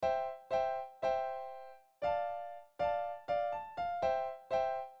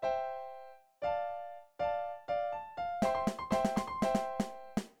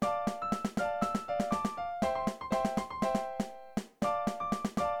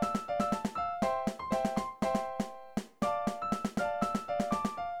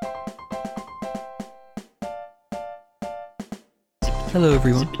Hello,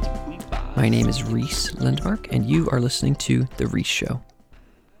 everyone. My name is Reese Lindmark, and you are listening to The Reese Show.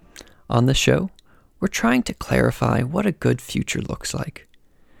 On the show, we're trying to clarify what a good future looks like.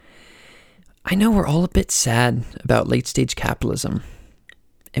 I know we're all a bit sad about late-stage capitalism,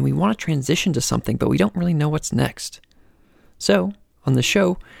 and we want to transition to something, but we don't really know what's next. So, on the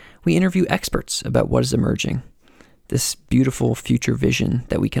show, we interview experts about what is emerging, this beautiful future vision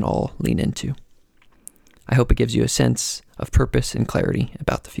that we can all lean into. I hope it gives you a sense of purpose and clarity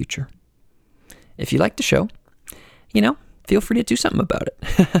about the future. If you like the show, feel free to do something about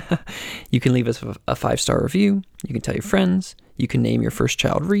it. You can leave us a 5-star review. You can tell your friends. You can name your first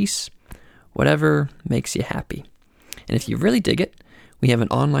child Reese. Whatever makes you happy. And if you really dig it, we have an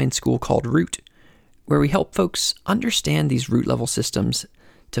online school called Root, where we help folks understand these root level systems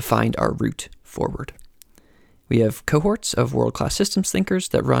to find our route forward. We have cohorts of world-class systems thinkers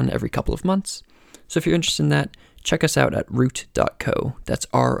that run every couple of months. So if you're interested in that, check us out at root.co. That's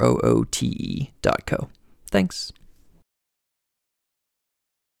ROOTE.co. Thanks.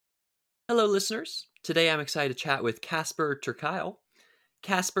 Hello, listeners. Today I'm excited to chat with Casper Kuile.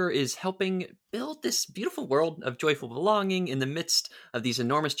 Casper is helping build this beautiful world of joyful belonging in the midst of these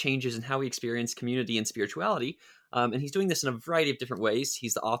enormous changes in how we experience community and spirituality. And he's doing this in a variety of different ways.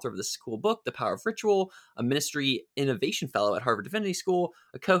 He's the author of this cool book, The Power of Ritual, a ministry innovation fellow at Harvard Divinity School,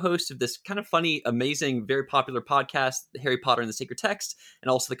 a co-host of this kind of funny, amazing, very popular podcast, Harry Potter and the Sacred Text,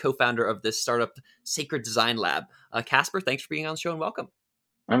 and also the co-founder of this startup, Sacred Design Lab. Casper, thanks for being on the show and welcome.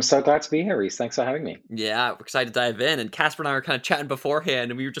 I'm so glad to be here, Reese. Thanks for having me. Yeah, we're excited to dive in. And Casper and I were kind of chatting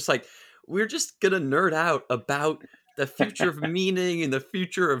beforehand, and we were just like, we're just going to nerd out about the future of meaning and the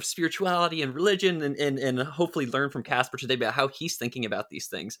future of spirituality and religion, and hopefully learn from Casper today about how he's thinking about these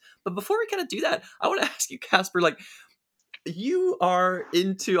things. But before we kind of do that, I want to ask you, Casper, you are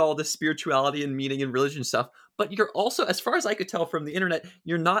into all this spirituality and meaning and religion stuff, but you're also, as far as I could tell from the internet,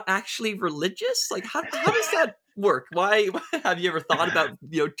 you're not actually religious. How does that work? Why have you ever thought about,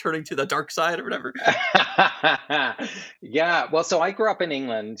 turning to the dark side or whatever? Yeah. Well, so I grew up in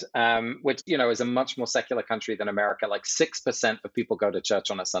England, which, is a much more secular country than America. Like 6% of people go to church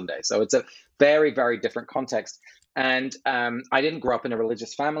on a Sunday. So it's a very, very different context. And I didn't grow up in a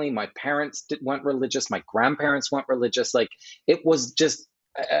religious family. My parents weren't religious. My grandparents weren't religious. It was just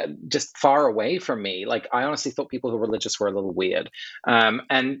far away from me. I honestly thought people who were religious were a little weird.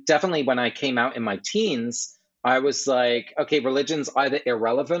 And definitely when I came out in my teens, I was like, okay, religion's either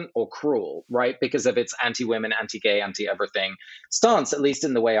irrelevant or cruel, right? Because of its anti-women, anti-gay, anti-everything stance, at least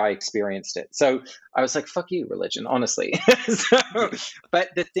in the way I experienced it. So I was like, fuck you, religion, honestly. But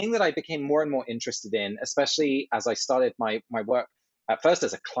the thing that I became more and more interested in, especially as I started my work, at first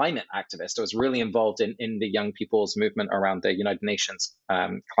as a climate activist, I was really involved in the young people's movement around the United Nations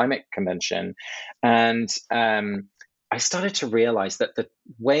Climate Convention. And I started to realize that the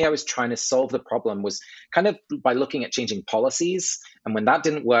way I was trying to solve the problem was kind of by looking at changing policies. And when that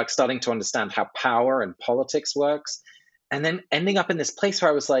didn't work, starting to understand how power and politics works. And then ending up in this place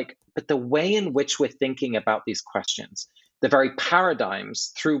where I was like, but the way in which we're thinking about these questions, the very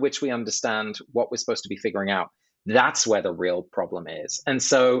paradigms through which we understand what we're supposed to be figuring out, that's where the real problem is. And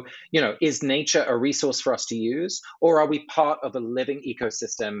so, is nature a resource for us to use, or are we part of a living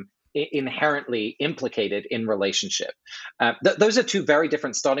ecosystem inherently implicated in relationship? Those are two very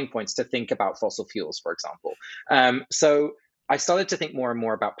different starting points to think about fossil fuels, for example. So I started to think more and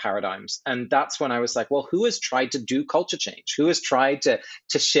more about paradigms. And that's when I was like, well, who has tried to do culture change? Who has tried to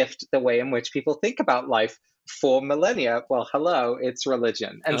shift the way in which people think about life for millennia? Well, hello, it's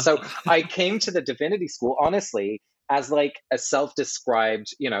religion. And so I came to the divinity school, honestly, as a self-described,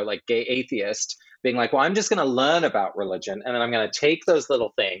 gay atheist, being like, well, I'm just going to learn about religion, and then I'm going to take those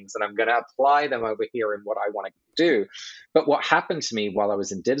little things and I'm going to apply them over here in what I want to do. But what happened to me while I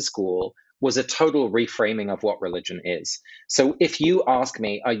was in div school was a total reframing of what religion is. So if you ask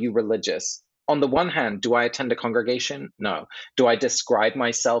me, are you religious? On the one hand, do I attend a congregation? No. Do I describe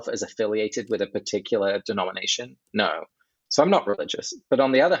myself as affiliated with a particular denomination? No. So I'm not religious. But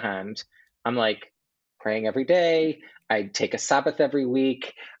on the other hand, I'm praying every day. I take a Sabbath every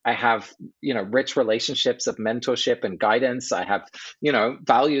week. I have, rich relationships of mentorship and guidance. I have,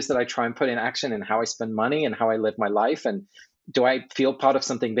 values that I try and put in action in how I spend money and how I live my life. And do I feel part of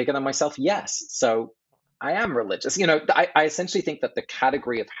something bigger than myself? Yes. So I am religious. I essentially think that the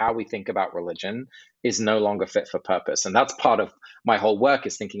category of how we think about religion is no longer fit for purpose. And that's part of my whole work,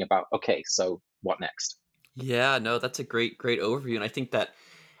 is thinking about, okay, so what next? Yeah, no, that's a great overview. And I think that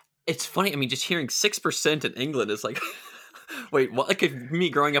it's funny. I mean, just hearing 6% in England is wait, what? Me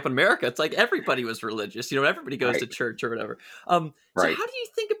growing up in America, it's like everybody was religious. Everybody goes to church or whatever. So how do you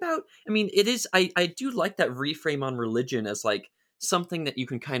think about, I mean, it is, I do like that reframe on religion as something that you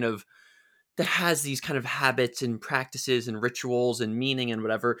can kind of, that has these kind of habits and practices and rituals and meaning and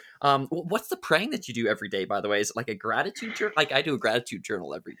whatever. What's the praying that you do every day, by the way? Is it like a gratitude journal? Like I do a gratitude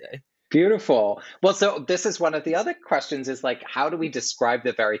journal every day. Beautiful. Well, so this is one of the other questions is like, how do we describe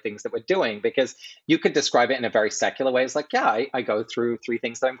the very things that we're doing? Because you could describe it in a very secular way. It's like, yeah, I go through three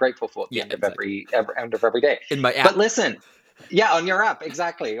things that I'm grateful for at the Yeah, end of exactly. every day. In my But app. listen, yeah, on your app,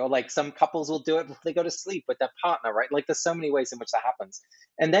 exactly. Or like some couples will do it before they go to sleep with their partner, right? Like there's so many ways in which that happens.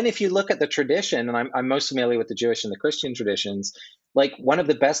 And then if you look at the tradition, and I'm most familiar with the Jewish and the Christian traditions, like one of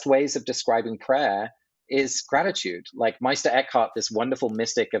the best ways of describing prayer is gratitude. Like Meister Eckhart, this wonderful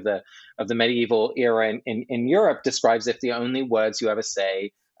mystic of the medieval era in Europe, describes if the only words you ever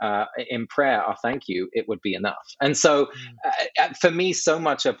say in prayer are thank you, it would be enough. And so for me, so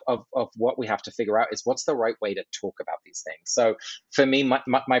much of what we have to figure out is what's the right way to talk about these things. So for me,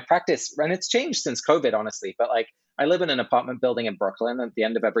 my practice, and it's changed since COVID, honestly, but like I live in an apartment building in Brooklyn. At the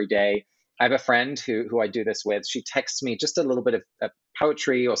end of every day, I have a friend who I do this with. She texts me just a little bit of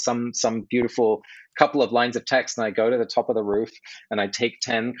poetry or some beautiful couple of lines of text, and I go to the top of the roof and I take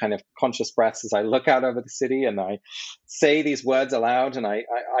 10 kind of conscious breaths as I look out over the city, and I say these words aloud. And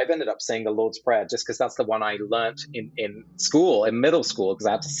I've ended up saying the Lord's Prayer just because that's the one I learned in school, in middle school, because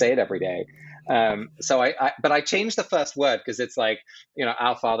I had to say it every day. But I changed the first word because it's like,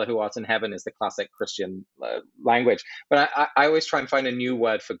 Our Father who art in heaven is the classic Christian language. But I always try and find a new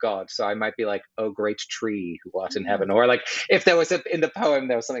word for God. So I might be like, oh, great tree who art in heaven. Or like if there was in the poem,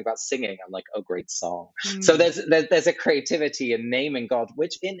 there was something about singing, I'm like, oh, great song. So there's a creativity in naming God,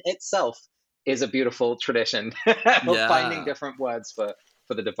 which in itself is a beautiful tradition of finding different words for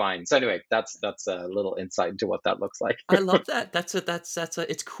the divine. So anyway, that's a little insight into what that looks like. I love that.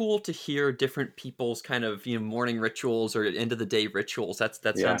 It's cool to hear different people's kind of, morning rituals or end of the day rituals. That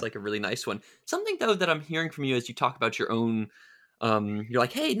sounds like a really nice one. Something though that I'm hearing from you as you talk about your own, you're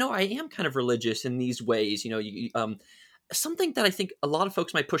like, hey, no, I am kind of religious in these ways. Something that I think a lot of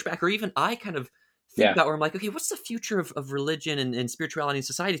folks might push back, or even I kind of think about where I'm like, okay, what's the future of religion and spirituality in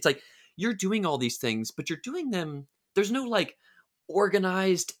society? It's like, you're doing all these things, but you're doing them. There's no like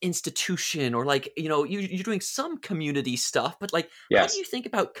organized institution or like, you're doing some community stuff, but like, how do you think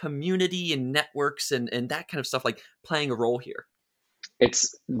about community and networks and that kind of stuff, like playing a role here?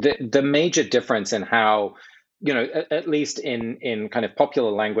 It's the major difference in how, at least in kind of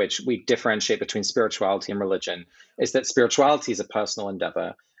popular language, we differentiate between spirituality and religion, is that spirituality is a personal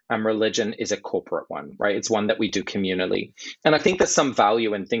endeavor and religion is a corporate one, right? It's one that we do communally. And I think there's some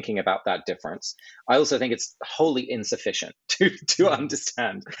value in thinking about that difference. I also think it's wholly insufficient to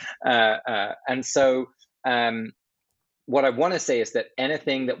understand. And so what I want to say is that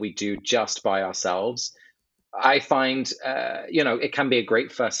anything that we do just by ourselves, I find, it can be a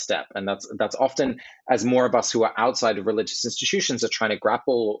great first step. And that's often, as more of us who are outside of religious institutions are trying to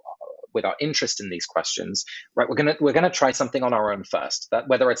grapple with our interest in these questions, right? We're gonna try something on our own first. That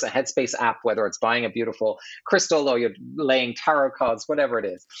whether it's a Headspace app, whether it's buying a beautiful crystal, or you're laying tarot cards, whatever it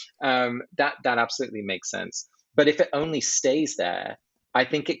is, that absolutely makes sense. But if it only stays there, I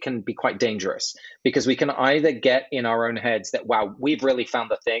think it can be quite dangerous, because we can either get in our own heads that, wow, we've really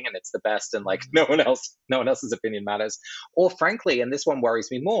found the thing and it's the best, and like no one else's opinion matters. Or frankly, and this one worries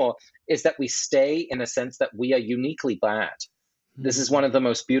me more, is that we stay in a sense that we are uniquely bad. This is one of the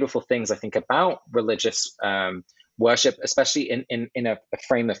most beautiful things I think about religious worship, especially in a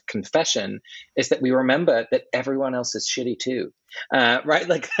frame of confession, is that we remember that everyone else is shitty too, right?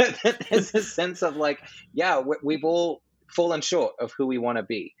 Like there's a sense of like, yeah, we've all fallen short of who we want to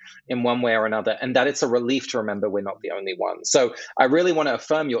be in one way or another, and that it's a relief to remember we're not the only one. So I really want to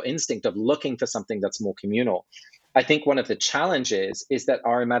affirm your instinct of looking for something that's more communal. I think one of the challenges is that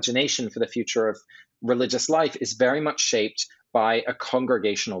our imagination for the future of religious life is very much shaped by a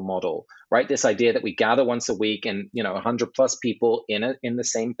congregational model, right? This idea that we gather once a week and 100 plus people in the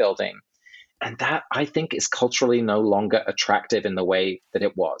same building. And that, I think, is culturally no longer attractive in the way that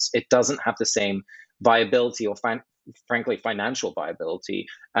it was. It doesn't have the same viability or frankly financial viability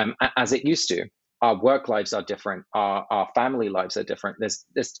as it used to. Our work lives are different. Our family lives are different. There's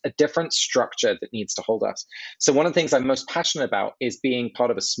a different structure that needs to hold us. So one of the things I'm most passionate about is being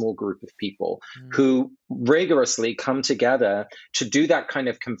part of a small group of people who rigorously come together to do that kind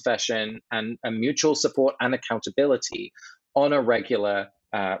of confession and a mutual support and accountability on a regular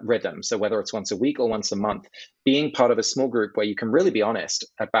rhythm. So whether it's once a week or once a month, being part of a small group where you can really be honest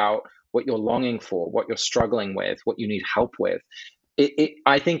about what you're longing for, what you're struggling with, what you need help with.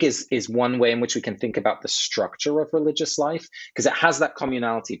 I think is one way in which we can think about the structure of religious life, because it has that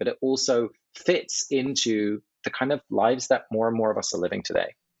communality, but it also fits into the kind of lives that more and more of us are living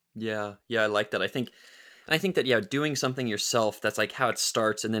today. Yeah, I like that. I think And I think that, yeah, doing something yourself, that's like how it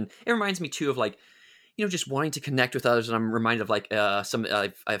starts. And then it reminds me too of like, just wanting to connect with others. And I'm reminded of like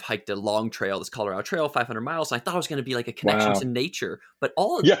I've hiked a long trail, this Colorado Trail, 500 miles. And I thought it was going to be like a connection Wow. to nature, but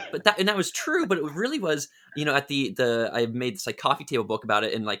all of, Yeah. but that was true. But it really was, at I made this like coffee table book about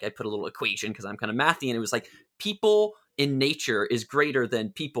it. And like, I put a little equation cause I'm kind of mathy, and it was like people in nature is greater than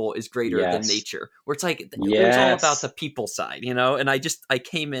people is greater than Yes. nature, where it's like, it was all about Yes. the people side, and I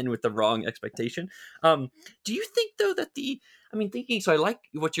came in with the wrong expectation. Do you think though that so I like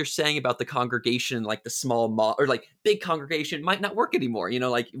what you're saying about the congregation, like the small or like big congregation might not work anymore.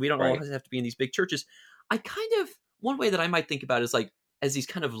 Like we don't all Right. have to be in these big churches. I kind of, one way that I might think about it is like as these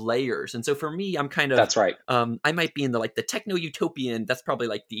kind of layers. And so for me, I'm kind of, That's right. I might be in the techno utopian. That's probably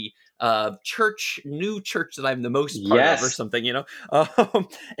like the new church that I'm the most part of or Yes. something,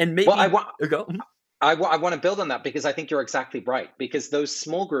 and maybe Well, go. I want to build on that because I think you're exactly right. Because those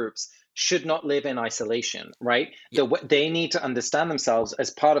small groups should not live in isolation, right? Yeah. They need to understand themselves as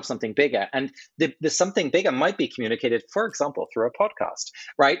part of something bigger. And the something bigger might be communicated, for example, through a podcast,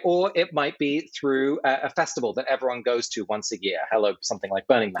 right? Or it might be through a festival that everyone goes to once a year. Hello, something like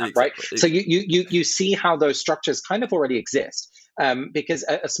Burning Man, right? Exactly. So you see how those structures kind of already exist, because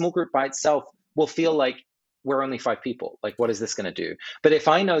a small group by itself will feel like we're only 5 people. Like, what is this going to do? But if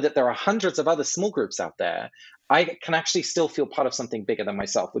I know that there are hundreds of other small groups out there, I can actually still feel part of something bigger than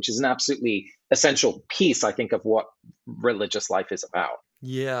myself, which is an absolutely essential piece, I think, of what religious life is about.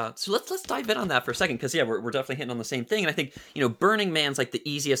 Yeah. So let's dive in on that for a second, because yeah, we're definitely hitting on the same thing. And I think, Burning Man's like the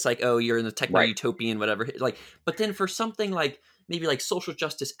easiest, like, oh, you're in the techno Right. utopian, whatever. Like, but then for something like maybe like social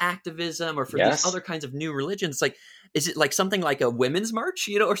justice activism, or for these Yes. other kinds of new religions, like, is it like something like a women's march,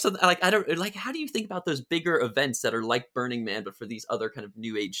 or something like, I don't like, how do you think about those bigger events that are like Burning Man, but for these other kind of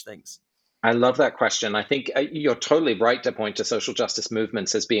new age things? I love that question. I think you're totally right to point to social justice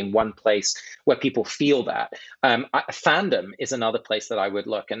movements as being one place where people feel that. Fandom is another place that I would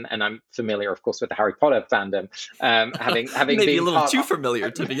look, and I'm familiar, of course, with the Harry Potter fandom, having maybe a been little part too of,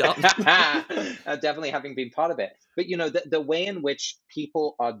 familiar, to be honest. definitely having been part of it. But the way in which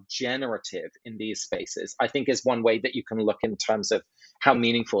people are generative in these spaces, I think, is one way that you can look in terms of how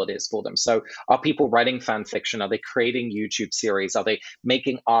meaningful it is for them. So, are people writing fan fiction? Are they creating YouTube series? Are they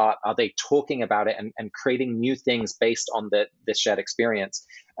making art? Are they talking about it and creating new things based on the shared experience?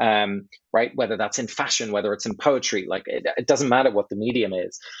 Right? Whether that's in fashion, whether it's in poetry, like it doesn't matter what the medium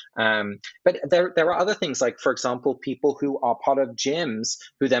is. But there are other things, like, for example, people who are part of gyms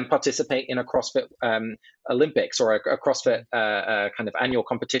who then participate in a CrossFit Olympics, or a CrossFit kind of annual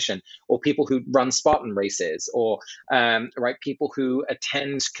competition, or people who run Spartan races, or right, people who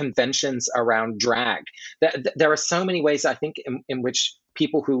attend conventions around drag. There are so many ways, I think, in which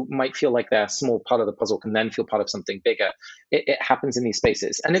people who might feel like they're a small part of the puzzle can then feel part of something bigger. It happens in these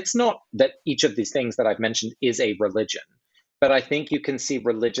spaces. And it's not that each of these things that I've mentioned is a religion, but I think you can see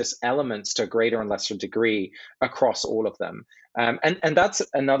religious elements to a greater and lesser degree across all of them. And that's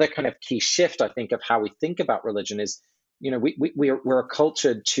another kind of key shift, I think, of how we think about religion is, we're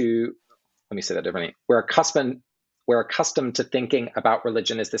accultured to, let me say that differently. We're accustomed to thinking about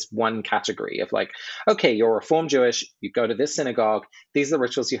religion as this one category of like, okay, you're Reformed Jewish, you go to this synagogue, these are the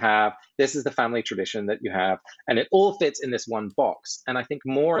rituals you have, this is the family tradition that you have, and it all fits in this one box. And I think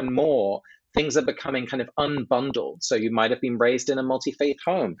more and more things are becoming kind of unbundled. So you might have been raised in a multi-faith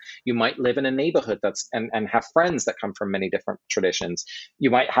home. You might live in a neighborhood and have friends that come from many different traditions. You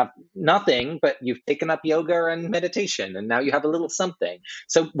might have nothing, but you've taken up yoga and meditation, and now you have a little something.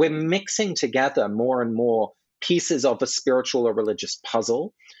 So we're mixing together more and more pieces of a spiritual or religious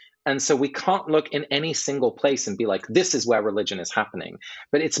puzzle. And so we can't look in any single place and be like, this is where religion is happening.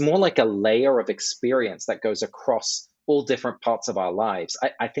 But it's more like a layer of experience that goes across all different parts of our lives.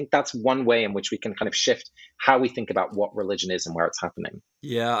 I think that's one way in which we can kind of shift how we think about what religion is and where it's happening.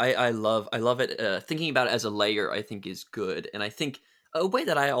 Yeah, I love it. Thinking about it as a layer, I think, is good. And I think a way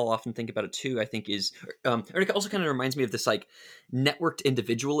that I'll often think about it too, I think, is, or it also kind of reminds me of this like networked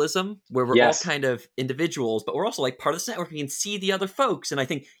individualism, where we're all Yes, kind of individuals, but we're also like part of this network. We can see the other folks. And I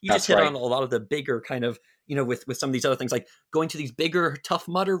think you just that's hit right. on a lot of the bigger kind of, with some of these other things, like going to these bigger Tough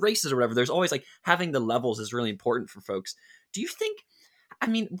Mudder races or whatever. There's always like having the levels is really important for folks. Do you think,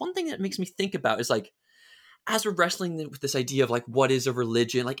 one thing that makes me think about is like, as we're wrestling with this idea of like, what is a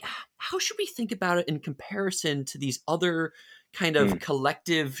religion, like how should we think about it in comparison to these other kind of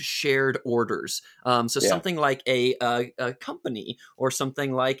collective shared orders? So Yeah. something like a company, or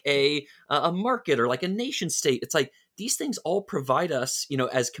something like a market, or like a nation state. It's like these things all provide us,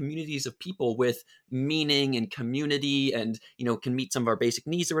 as communities of people, with meaning and community, and can meet some of our basic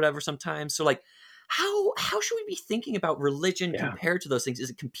needs or whatever sometimes. So like, how should we be thinking about religion Yeah. compared to those things?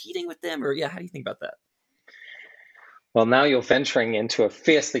 Is it competing with them, or how do you think about that? Well, now you're venturing into a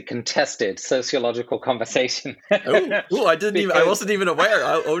fiercely contested sociological conversation. Oh, I Because wasn't even aware.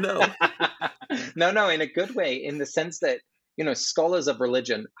 Oh no. no, no, in a good way, in the sense that, scholars of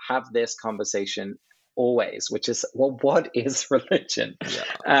religion have this conversation always, which is, well, what is religion?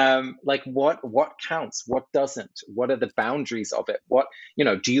 Yeah. Like what counts, what doesn't, what are the boundaries of it? What,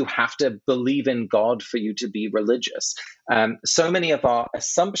 do you have to believe in God for you to be religious? So many of our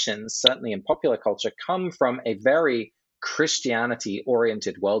assumptions, certainly in popular culture, come from a very Christianity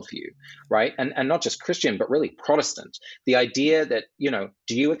oriented worldview, right? And not just Christian, but really Protestant. The idea that,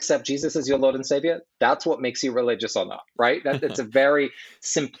 do you accept Jesus as your Lord and Savior? That's what makes you religious or not, right? That's a very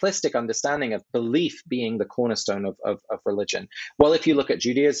simplistic understanding of belief being the cornerstone of religion. Well, if you look at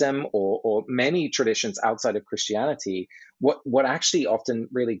Judaism or many traditions outside of Christianity, what actually often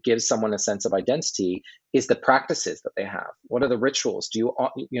really gives someone a sense of identity is the practices that they have. What are the rituals? Do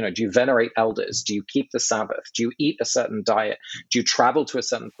you venerate elders? Do you keep the Sabbath? Do you eat a certain diet? Do you travel to a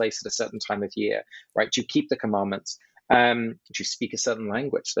certain place at a certain time of year? Right? Do you keep the commandments? Do you speak a certain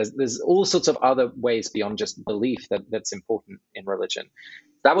language? There's all sorts of other ways beyond just belief that's important in religion.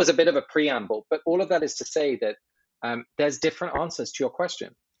 That was a bit of a preamble, but all of that is to say that there's different answers to your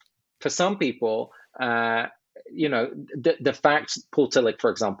question. For some people, the fact Paul Tillich,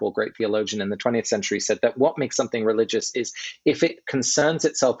 for example, a great theologian in the 20th century, said that what makes something religious is if it concerns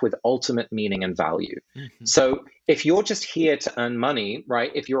itself with ultimate meaning and value. Mm-hmm. So if you're just here to earn money,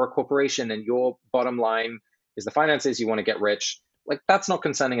 right? If you're a corporation and your bottom line is the finances, you want to get rich, like that's not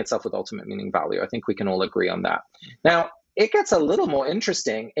concerning itself with ultimate meaning value. I think we can all agree on that. Now, it gets a little more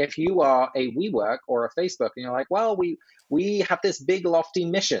interesting if you are a WeWork or a Facebook and you're like, well, we have this big lofty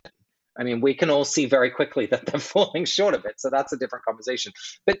mission. I mean, we can all see very quickly that they're falling short of it. So that's a different conversation.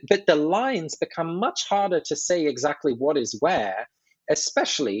 But the lines become much harder to say exactly what is where,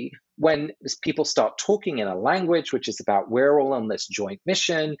 especially when people start talking in a language which is about we're all on this joint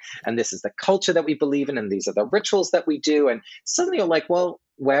mission, and this is the culture that we believe in, and these are the rituals that we do. And suddenly you're like, well,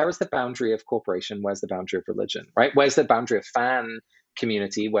 where is the boundary of corporation? Where's the boundary of religion, right? Where's the boundary of fan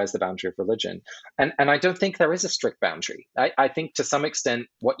community? Where's the boundary of religion? And I don't think there is a strict boundary. I think to some extent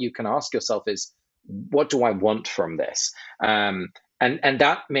what you can ask yourself is, what do I want from this? And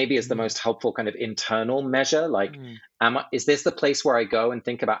that maybe is the most helpful kind of internal measure. Like, is this the place where I go and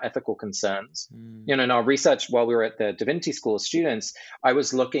think about ethical concerns? In our research while we were at the Divinity School as students, I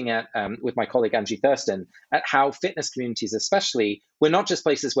was looking at, with my colleague Angie Thurston, at how fitness communities especially were not just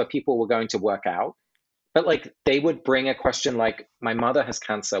places where people were going to work out, but like they would bring a question like, my mother has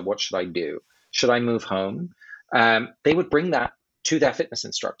cancer, what should I do? Should I move home? They would bring that to their fitness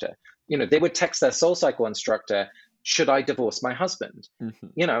instructor. They would text their soul cycle instructor, should I divorce my husband?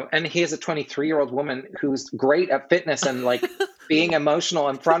 And here's a 23-year-old woman who's great at fitness and like being emotional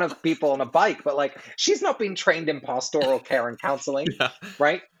in front of people on a bike, but like she's not being trained in pastoral care and counseling,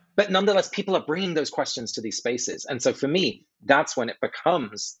 right? But nonetheless, people are bringing those questions to these spaces. And so for me, that's when it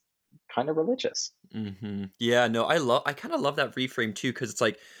becomes kind of religious. Yeah, no, I kind of love that reframe too, because it's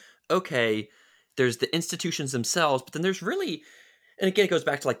like, okay, there's the institutions themselves, but then there's really, and again, it goes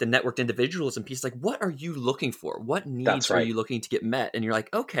back to like the networked individualism piece. Like, what are you looking for? What needs are you looking to get met? And you're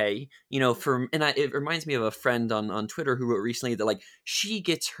like, okay, it reminds me of a friend on Twitter who wrote recently that like she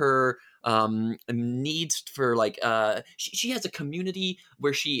gets her needs for like she has a community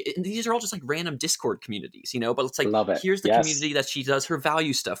where and these are all just like random Discord communities, but it's like, here's the community that she does her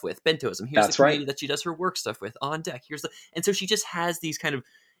value stuff with, Bentoism. Here's the community that she does her work stuff with, On Deck. And so she just has these kind of,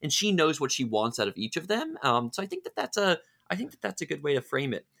 and she knows what she wants out of each of them. So I think that's a good way to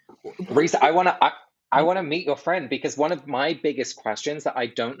frame it. Reese, I want to meet your friend, because one of my biggest questions that I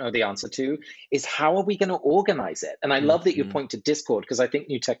don't know the answer to is, how are we going to organize it? And I love that you point to Discord, because I think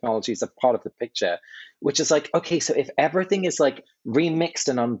new technologies are part of the picture, which is like, okay, so if everything is like remixed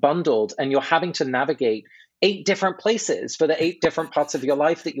and unbundled and you're having to navigate 8 different places for the 8 different parts of your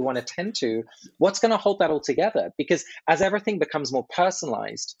life that you want to tend to, what's going to hold that all together? Because as everything becomes more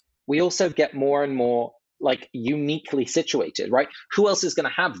personalized, we also get more and more like uniquely situated, right? Who else is going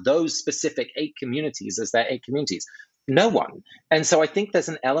to have those specific 8 communities as their 8 communities? No one. And so I think there's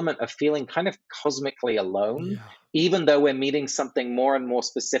an element of feeling kind of cosmically alone, even though we're meeting something more and more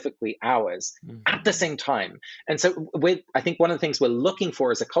specifically ours at the same time. And so I think one of the things we're looking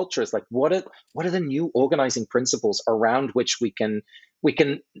for as a culture is like, what are the new organizing principles around which we can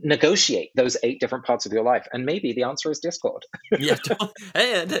negotiate those 8 different parts of your life? And maybe the answer is Discord.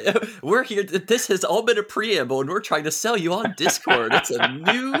 And we're here. This has all been a preamble, and we're trying to sell you on Discord. It's a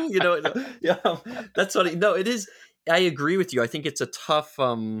new, that's funny. No, it is. I agree with you. I think it's a tough,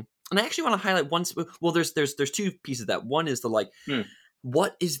 and I actually want to highlight one. Well, there's 2 pieces of that. One is the like,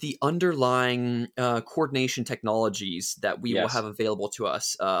 what is the underlying coordination technologies that we will Yes, have available to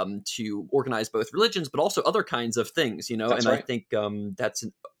us to organize both religions, but also other kinds of things, you know? that's And I right. think that's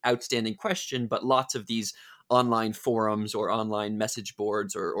an outstanding question, but lots of these online forums or online message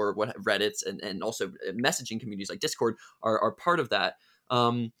boards or what Reddits and also messaging communities like Discord are part of that.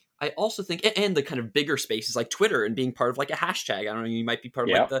 I also think, and the kind of bigger spaces like Twitter and being part of like a hashtag. I don't know, you might be part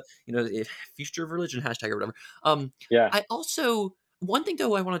of like Yeah, the, future of religion hashtag or whatever. yeah, I also, one thing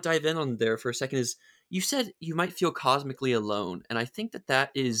though I want to dive in on there for a second is you said you might feel cosmically alone. And I think that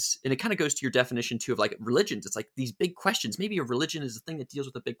is, and it kind of goes to your definition too of like religions. It's like these big questions. Maybe a religion is a thing that deals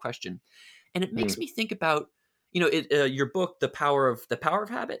with a big question. And it makes mm. me think about, your book, the power of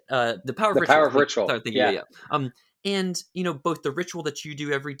habit, the power of The power ritual. of ritual. Thank you. Yeah, Yeah. yeah. And both the ritual that you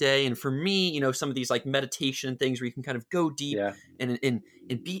do every day, and for me, some of these like meditation things where you can kind of go deep Yeah. and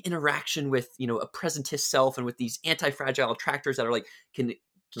be interaction with a presentist self and with these anti-fragile attractors that are like can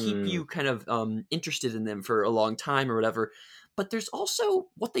keep Mm. you kind of interested in them for a long time or whatever. But there's also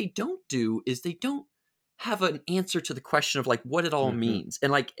what they don't do is they don't have an answer to the question of like what it all Mm-hmm. means.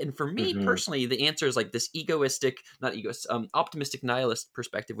 And for me Mm-hmm. personally, the answer is like this egoistic, not egoist, optimistic nihilist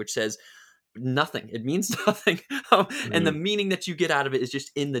perspective, which says nothing. It means nothing. And the Mm. meaning that you get out of it is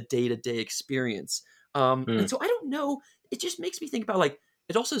just in the day-to-day experience. And Mm. so I don't know. It just makes me think about like,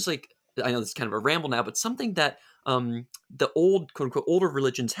 it also is like, I know this is kind of a ramble now, but something that the old, quote unquote, older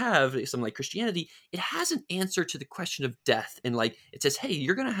religions have, something like Christianity, it has an answer to the question of death. And like, it says, hey,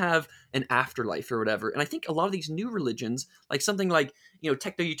 you're going to have an afterlife or whatever. And I think a lot of these new religions, like something like,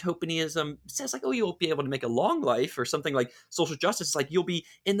 techno-utopianism says like, oh, you'll be able to make a long life, or something like social justice is like, you'll be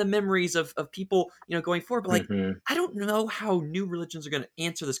in the memories of people, going forward. But like, Mm-hmm. I don't know how new religions are going to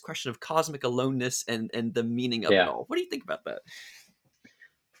answer this question of cosmic aloneness and the meaning of it Yeah. all. What do you think about that?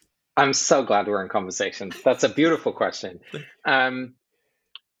 I'm so glad we're in conversation. That's a beautiful question. Um,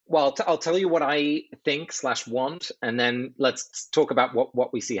 well, I'll tell you what I think slash want, and then let's talk about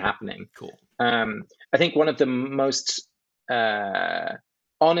what we see happening. Cool. I think one of the most uh,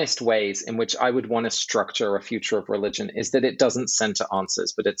 honest ways in which I would want to structure a future of religion is that it doesn't center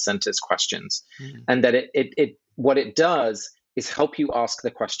answers, but it centers questions, Mm. and that it what it does is help you ask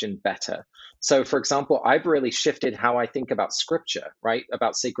the question better. So, for example, I've really shifted how I think about scripture, right?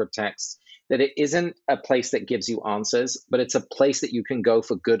 About sacred texts, that it isn't a place that gives you answers, but it's a place that you can go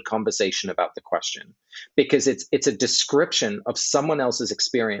for good conversation about the question, because it's a description of someone else's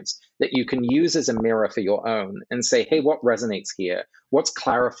experience that you can use as a mirror for your own and say, hey, what resonates here? What's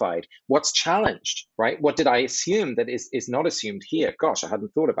clarified? What's challenged, right? What did I assume that is not assumed here? Gosh, I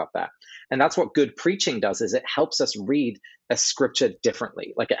hadn't thought about that. And that's what good preaching does, is it helps us read a scripture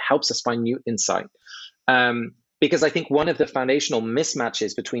differently. Like, it helps us find new insight. Because I think one of the foundational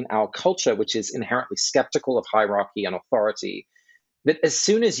mismatches between our culture, which is inherently skeptical of hierarchy and authority, that as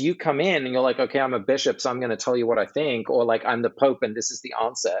soon as you come in and you're like, okay, I'm a bishop, so I'm going to tell you what I think, or like, I'm the Pope and this is the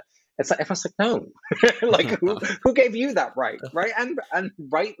answer. It's like, everyone's like, no, like, who gave you that right? Right. And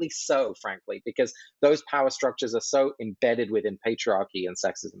rightly so, frankly, because those power structures are so embedded within patriarchy and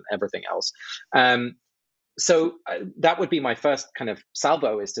sexism and everything else. So that would be my first kind of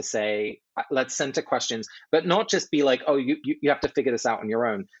salvo, is to say, let's center questions, but not just be like, oh, you have to figure this out on your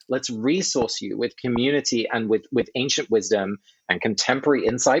own. Let's resource you with community and with ancient wisdom and contemporary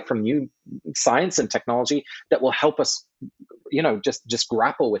insight from new science and technology that will help us, just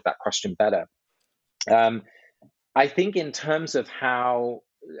grapple with that question better. I think in terms of how,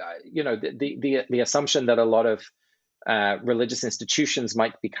 the assumption that a lot of religious institutions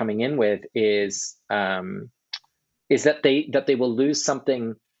might be coming in with is that they will lose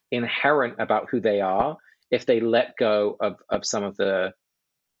something inherent about who they are if they let go of some of the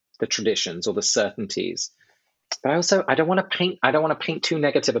traditions or the certainties. But I don't want to paint too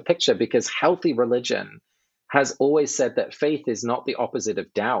negative a picture, because healthy religion has always said that faith is not the opposite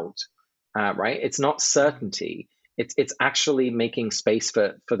of doubt, right? It's not certainty. It's actually making space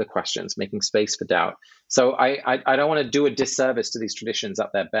for the questions, making space for doubt. So I don't want to do a disservice to these traditions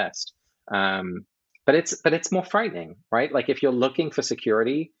at their best. But it's more frightening, right? Like, if you're looking for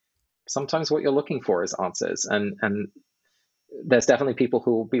security, sometimes what you're looking for is answers, and there's definitely people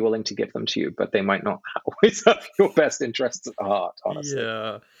who will be willing to give them to you, but they might not always have your best interests at heart, honestly.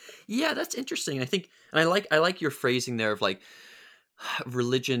 Yeah, that's interesting. I think, and I like your phrasing there of like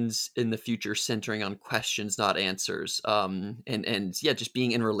religions in the future centering on questions, not answers. And yeah, just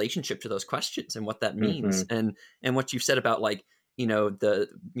being in relationship to those questions and what that means, Mm-hmm. and what you've said about like the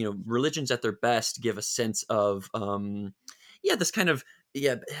religions at their best give a sense of this kind of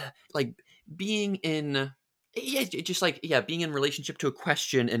like being in Yeah, just like, yeah, being in relationship to a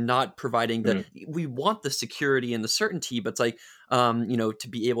question and not providing Mm, we want the security and the certainty, but it's like, to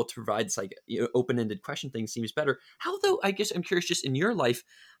be able to provide this like, open-ended question thing seems better. How though, I guess I'm curious, just in your life,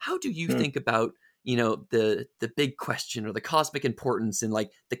 how do you mm, think about, the big question or the cosmic importance and like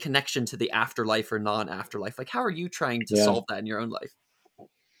the connection to the afterlife or non-afterlife? Like, how are you trying to yeah. solve that in your own life?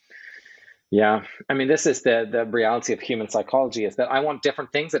 Yeah, I mean, this is the reality of human psychology is that I want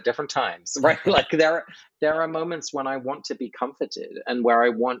different things at different times, right? Like there are moments when I want to be comforted and where I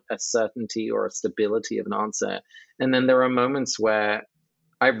want a certainty or a stability of an answer, and then there are moments where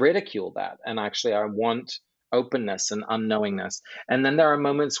I ridicule that and actually I want openness and unknowingness, and then there are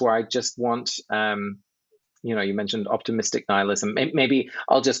moments where I just want you mentioned optimistic nihilism. Maybe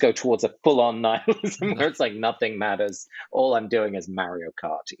I'll just go towards a full-on nihilism where it's like nothing matters. All I'm doing is Mario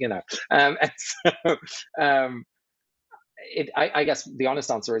Kart. And so um, I guess the honest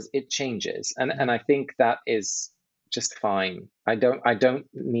answer is it changes, and I think that is just fine. I don't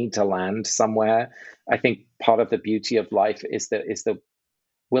need to land somewhere. I think part of the beauty of life is the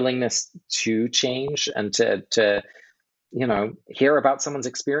willingness to change and to hear about someone's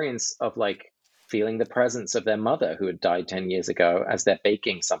experience of like feeling the presence of their mother who had died 10 years ago as they're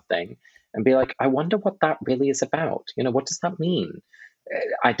baking something and be like, I wonder what that really is about. What does that mean?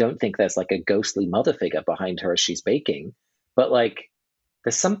 I don't think there's like a ghostly mother figure behind her as she's baking, but like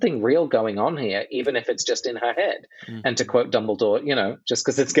there's something real going on here, even if it's just in her head. And to Mhm. quote Dumbledore, just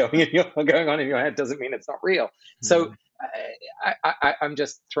because it's going on in your head doesn't mean it's not real. So Mhm. I'm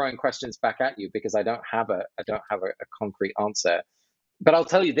just throwing questions back at you because I don't have a concrete answer. But I'll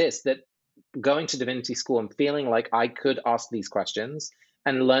tell you this: that going to divinity school and feeling like I could ask these questions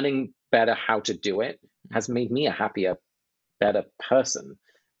and learning better how to do it has made me a happier, better person.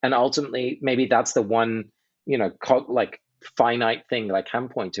 And ultimately, maybe that's the one, like finite thing that I can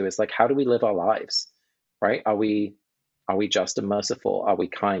point to is like, how do we live our lives, right? Are we just and merciful? Are we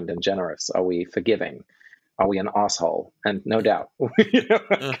kind and generous? Are we forgiving? Are we an asshole? And no doubt, it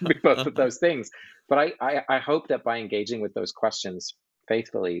can be both of those things. But I hope that by engaging with those questions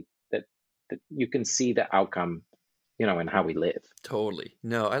faithfully, that you can see the outcome, in how we live. Totally.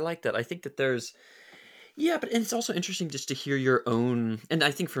 No, I like that. I think that there's, yeah, but it's also interesting just to hear your own, and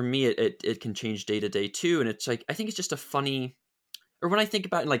I think for me, it can change day to day too. And it's like, I think it's just a funny, or when I think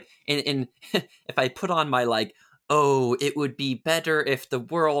about it, like, and if I put on my like, oh, it would be better if the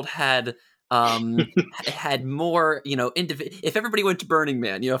world had had more, if everybody went to Burning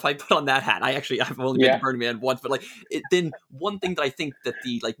Man, if I put on that hat, I've only been to Yeah. Burning Man once, but like, then one thing that I think that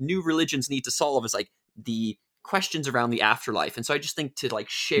the like new religions need to solve is like the questions around the afterlife. And so I just think to like Mm.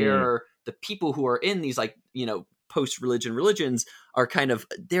 share the people who are in these like, post religions are kind of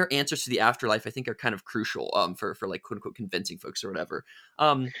their answers to the afterlife, I think, are kind of crucial for like quote unquote convincing folks or whatever.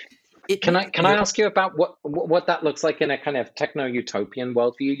 Um it Can makes I can I ask you about what that looks like in a kind of techno utopian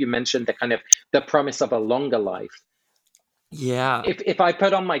worldview? You mentioned the promise of a longer life. Yeah. If I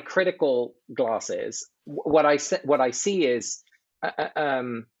put on my critical glasses, what I see is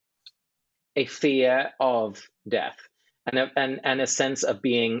a fear of death and a sense of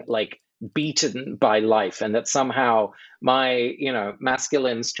being like beaten by life, and that somehow my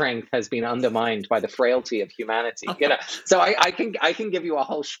masculine strength has been undermined by the frailty of humanity. So I can give you a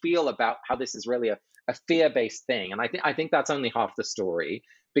whole spiel about how this is really a fear-based thing, and I think that's only half the story,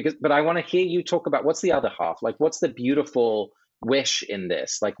 but I want to hear you talk about what's the other half, like what's the beautiful wish in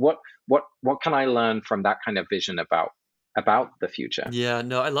this, like what can I learn from that kind of vision about the future. Yeah,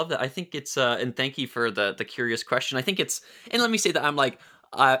 no, I love that. I think it's and thank you for the curious question. I think it's, and let me say that I'm like,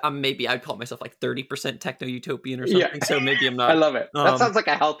 I'm maybe I'd call myself like 30% techno utopian or Yeah. something. So maybe I'm I not. love it. That sounds like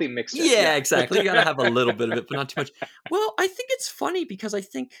a healthy mixture. Yeah, Yeah. exactly. You got to have a little bit of it, but not too much. Well, I think it's funny because I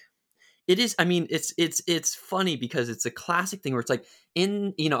think it is. I mean, it's funny because it's a classic thing where it's like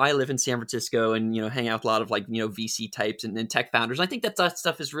I live in San Francisco and hang out with a lot of like VC types and tech founders. And I think that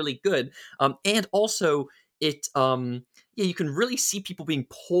stuff is really good. And also it yeah, you can really see people being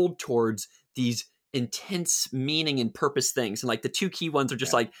pulled towards these intense meaning and purpose things. And like the two key ones are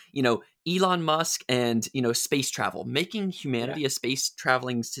just Yeah. like Elon Musk and space travel, making Yeah. humanity a a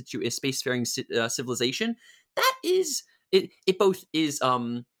spacefaring civilization. That is it. It both is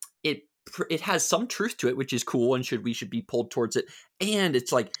it it has some truth to it, which is cool, and we should be pulled towards it. And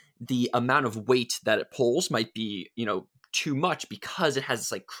it's like the amount of weight that it pulls might be, too much because it has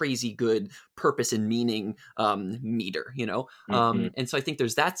this like crazy good purpose and meaning meter, Hmm. and so I think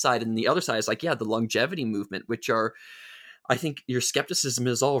there's that side, and the other side is like, yeah, the longevity movement, which are, I think your skepticism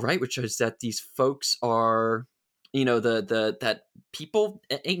is all right, which is that these folks are, the that people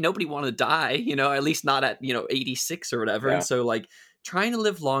ain't nobody want to die, at least not at 86 or whatever, and Yeah. so like trying to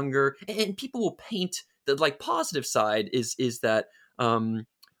live longer, and people will paint the like positive side is that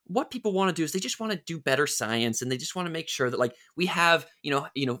what people want to do is they just want to do better science, and they just want to make sure that like we have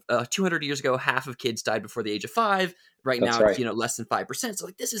 200 years ago half of kids died before the age of 5. Right That's now right. it's less than 5%. So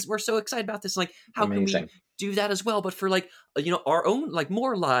like we're so excited about this. Like how Amazing. can we do that as well, but for like our own like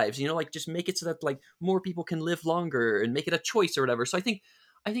more lives, like just make it so that like more people can live longer and make it a choice or whatever. So I think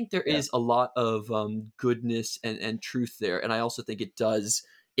there is a lot of goodness and truth there, and I also think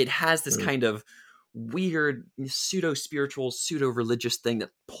it has this kind of weird pseudo spiritual, pseudo religious thing that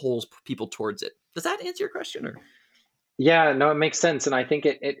pulls people towards it. Does that answer your question? Or Yeah, no, it makes sense, and I think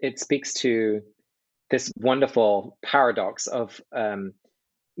it speaks to this wonderful paradox of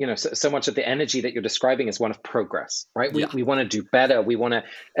so much of the energy that you're describing is one of progress, right? We want to do better, we want to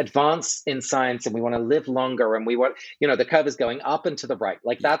advance in science, and we want to live longer, and we want the curve is going up and to the right.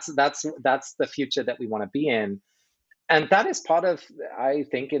 Like that's the future that we want to be in. And that is part of, I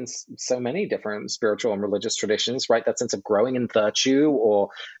think, in so many different spiritual and religious traditions, right? That sense of growing in virtue, or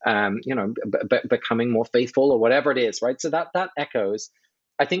becoming more faithful, or whatever it is, right? So that echoes.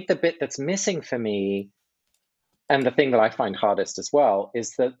 I think the bit that's missing for me, and the thing that I find hardest as well,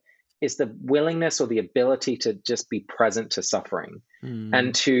 is the willingness or the ability to just be present to suffering,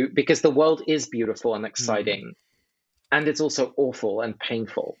 and because the world is beautiful and exciting, and it's also awful and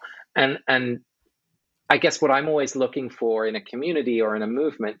painful, and I guess what I'm always looking for in a community or in a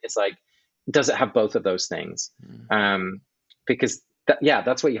movement is like, does it have both of those things? Because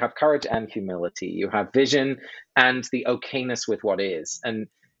that's where you have courage and humility. You have vision and the okayness with what is. And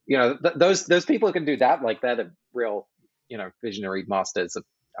those people who can do that, like they're the real visionary masters of.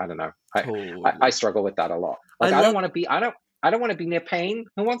 I don't know. Totally. I struggle with that a lot. Like I don't want to be near pain.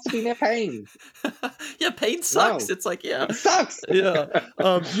 Who wants to be near pain? Yeah, pain sucks. No. It's like, it sucks. Yeah.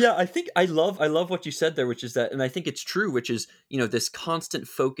 I think I love what you said there, which is that, and I think it's true, which is, this constant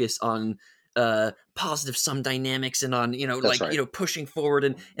focus on positive sum dynamics and on, pushing forward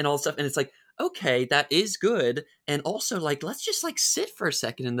and all stuff. And it's like, okay, that is good. And also like, let's just like sit for a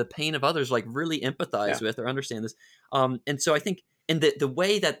second in the pain of others, like really empathize with or understand this. And so I think, and the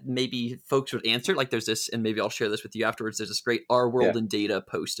way that maybe folks would answer, like there's this, and maybe I'll share this with you afterwards, there's this great Our World in Data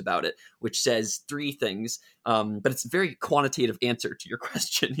post about it, which says 3 things, but it's a very quantitative answer to your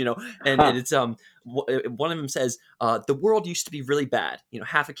question, and it's one of them says, the world used to be really bad.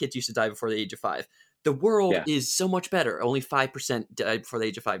 Half of kids used to die before the age of 5. The world is so much better. Only 5% die before the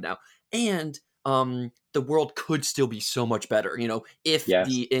age of 5 now. And the world could still be so much better, if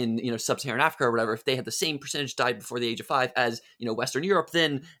in sub-Saharan Africa or whatever, if they had the same percentage died before the age of 5 as Western Europe,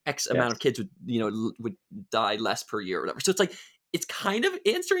 then X amount of kids would die less per year or whatever. So it's like, it's kind of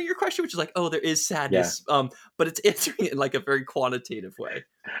answering your question, which is like, oh, there is sadness, but it's answering it in like a very quantitative way.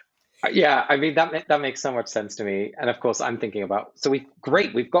 Yeah, I mean that makes so much sense to me. And of course, I'm thinking about, so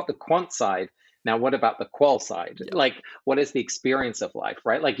we've got the quant side. Now, what about the qual side? Yeah. Like, what is the experience of life,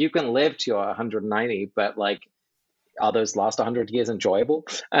 right? Like, you can live to your 190, but like, are those last 100 years enjoyable?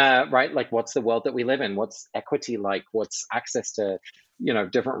 Right? Like, what's the world that we live in? What's equity like? What's access to,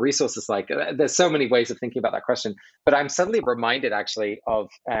 different resources like? There's so many ways of thinking about that question. But I'm suddenly reminded, actually, of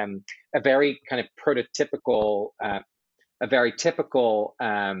a very kind of prototypical, a very typical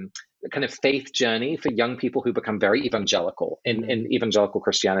kind of faith journey for young people who become very evangelical in evangelical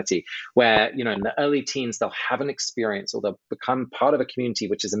Christianity, where, in the early teens, they'll have an experience or they'll become part of a community,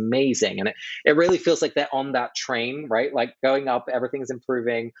 which is amazing. And it really feels like they're on that train, right? Like going up, everything's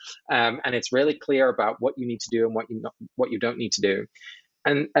improving. And it's really clear about what you need to do and what you don't need to do.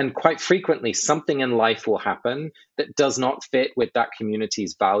 And quite frequently, something in life will happen that does not fit with that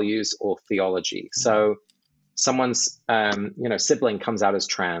community's values or theology. So someone's sibling comes out as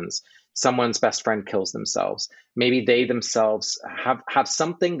trans, someone's best friend kills themselves, maybe they themselves have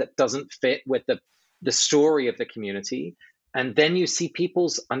something that doesn't fit with the story of the community, and then you see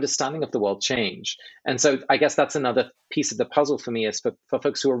people's understanding of the world change. And so I guess that's another piece of the puzzle for me, is for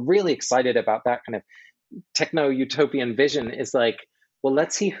folks who are really excited about that kind of techno-utopian vision, is like, well,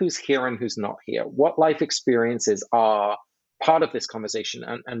 let's see who's here and who's not here, what life experiences are part of this conversation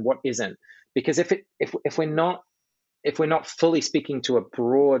and what isn't. Because if we're not fully speaking to a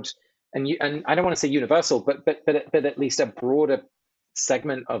broad, and I don't want to say universal, but at least a broader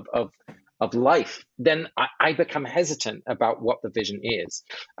segment of life, then I become hesitant about what the vision is.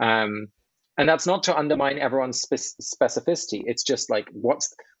 And that's not to undermine everyone's specificity. It's just like,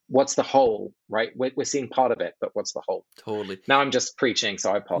 what's what's the whole, right? We're seeing part of it, but what's the whole? Totally. Now I'm just preaching,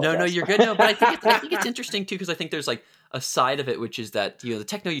 so I apologize. No, you're good. No, but I think it's interesting too, because I think there's like a side of it, which is that, the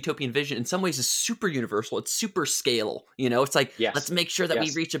techno-utopian vision in some ways is super universal. It's super scale. It's like, Yes. let's make sure that we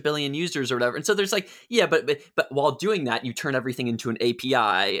Yes. reach 1 billion users or whatever. And so there's like, but while doing that, you turn everything into an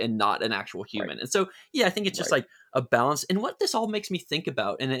API and not an actual human. Right. And so, I think it's just Right. like a balance. And what this all makes me think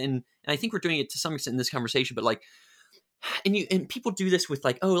about, and I think we're doing it to some extent in this conversation, but like, and people do this with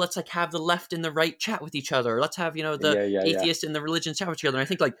like, oh, let's like have the left and the right chat with each other. Let's have, the atheist and the religion chat with each other. And I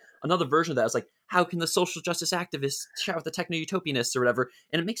think like another version of that is like, how can the social justice activists chat with the techno-utopianists or whatever?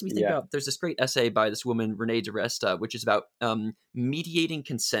 And it makes me think about, there's this great essay by this woman, Renee DeResta, which is about mediating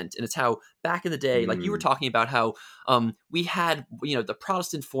consent. And it's how back in the day, like you were talking about how we had, the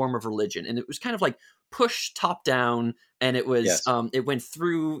Protestant form of religion, and it was kind of like pushed top down, and it was it went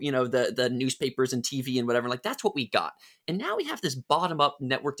through the newspapers and TV and whatever. Like that's what we got. And now we have this bottom up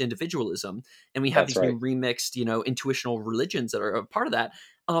networked individualism, and we have these new remixed intuitional religions that are a part of that.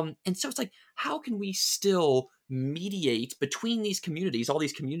 And so it's like, how can we still mediate between these communities, all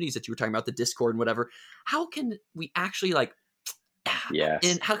these communities that you were talking about, the Discord and whatever? How can we actually like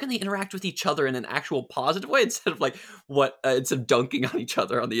and how can they interact with each other in an actual positive way instead of like instead of dunking on each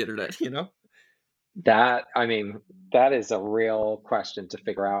other on the internet, That is a real question to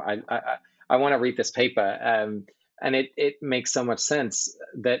figure out. I want to read this paper, and it makes so much sense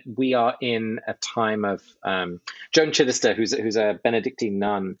that we are in a time of Joan Chittister, who's a Benedictine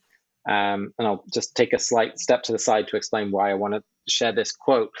nun, and I'll just take a slight step to the side to explain why I want to share this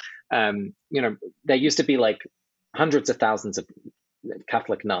quote. There used to be like hundreds of thousands of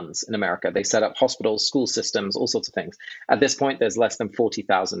Catholic nuns in America. They set up hospitals, school systems, all sorts of things. At this point, there's less than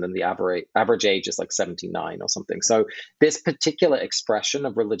 40,000, and the average age is like 79 or something. So this particular expression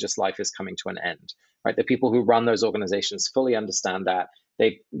of religious life is coming to an end, right? The people who run those organizations fully understand that.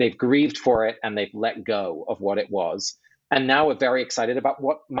 They've grieved for it, and they've let go of what it was. And now we're very excited about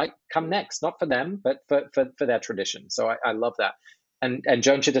what might come next, not for them, but for their tradition. So I love that. And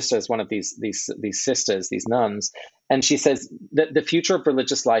Joan Chittister is one of these sisters, these nuns, and she says that the future of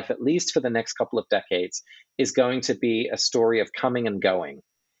religious life, at least for the next couple of decades, is going to be a story of coming and going.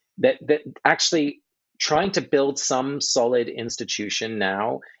 That actually trying to build some solid institution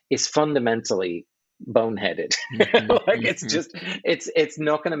now is fundamentally boneheaded. Like it's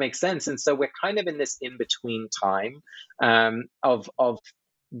not going to make sense. And so we're kind of in this in between time of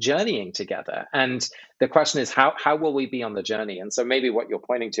journeying together. And the question is, how will we be on the journey? And so maybe what you're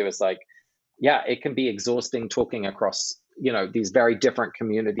pointing to is like, it can be exhausting talking across, these very different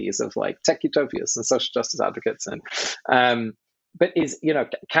communities of like tech utopias and social justice advocates. And, but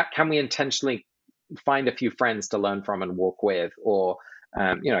can we intentionally find a few friends to learn from and walk with, or,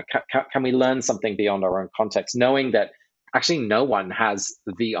 can we learn something beyond our own context, knowing that actually no one has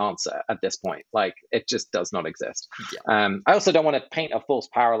the answer at this point. Like it just does not exist. I also don't want to paint a false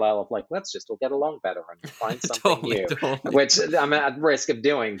parallel of like, let's just all get along better and find something new, which I'm at risk of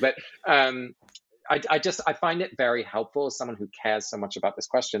doing. But I find it very helpful as someone who cares so much about this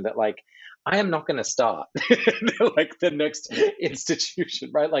question that like, I am not going to start like the next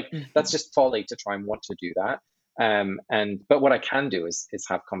institution, right? Like that's just folly to try and want to do that. But what I can do is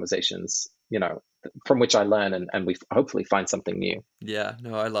have conversations, from which I learn and we hopefully find something new. Yeah,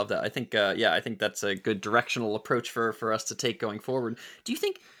 no, I love that. I think, I think that's a good directional approach for us to take going forward. Do you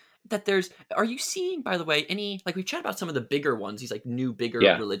think that are you seeing, by the way, any, like we've chatted about some of the bigger ones, these like new, bigger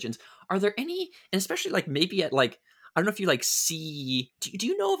religions. Are there any, and especially like maybe at like, I don't know if you like see, do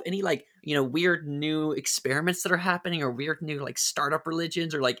you know of any like, weird new experiments that are happening, or weird new like startup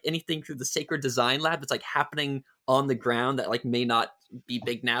religions, or like anything through the Sacred Design Lab that's like happening on the ground that like may not be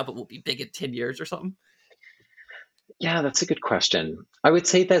big now, but will be big in 10 years or something? Yeah, that's a good question. I would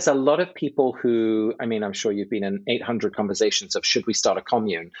say there's a lot of people who, I'm sure you've been in 800 conversations of should we start a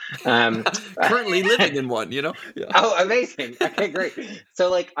commune? Currently living in one, Yeah. Oh, amazing. Okay, great. So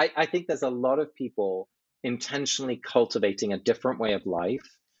like, I think there's a lot of people intentionally cultivating a different way of life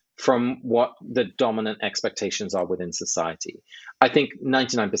from what the dominant expectations are within society. I think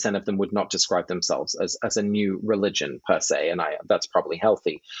 99% of them would not describe themselves as a new religion per se, and that's probably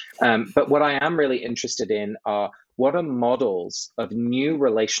healthy. But what I am really interested in are what are models of new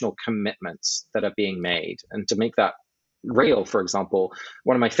relational commitments that are being made. And to make that real, for example,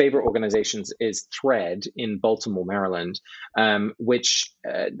 one of my favorite organizations is Thread in Baltimore, Maryland, which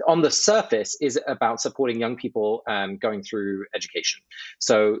on the surface is about supporting young people going through education.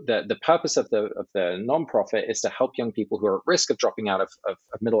 So the purpose of the nonprofit is to help young people who are at risk of dropping out of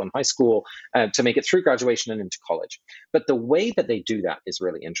middle and high school to make it through graduation and into college. But the way that they do that is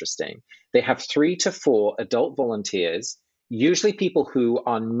really interesting. They have 3 to 4 adult volunteers usually people who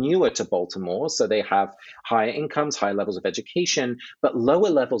are newer to Baltimore. So they have higher incomes, higher levels of education, but lower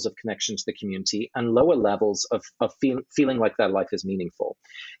levels of connection to the community and lower levels of feeling like their life is meaningful.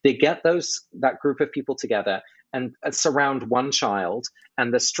 They get that group of people together and surround one child,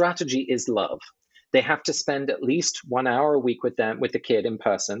 and the strategy is love. They have to spend at least 1 hour a week with the kid in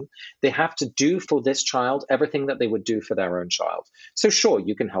person. They have to do for this child everything that they would do for their own child. So sure,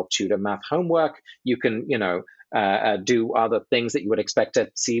 you can help tutor math homework. You can, do other things that you would expect to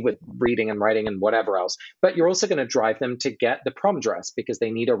see with reading and writing and whatever else. But you're also going to drive them to get the prom dress because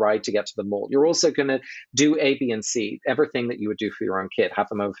they need a ride to get to the mall. You're also going to do A, B, and C, everything that you would do for your own kid, have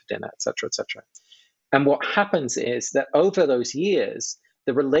them over for dinner, et cetera, et cetera. And what happens is that over those years,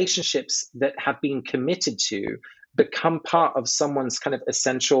 the relationships that have been committed to become part of someone's kind of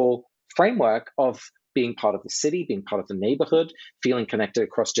essential framework of being part of the city, being part of the neighborhood, feeling connected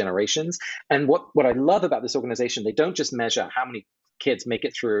across generations. And what I love about this organization, they don't just measure how many kids make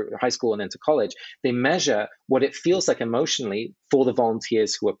it through high school and into college. They measure what it feels like emotionally for the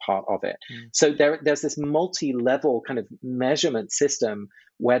volunteers who are part of it. So there's this multi-level kind of measurement system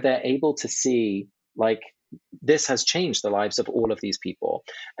where they're able to see, like, this has changed the lives of all of these people.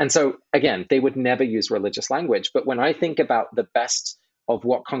 And so, again, they would never use religious language. But when I think about the best of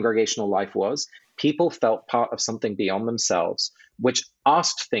what congregational life was, people felt part of something beyond themselves, which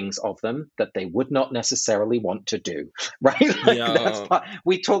asked things of them that they would not necessarily want to do, right? Like, Yeah.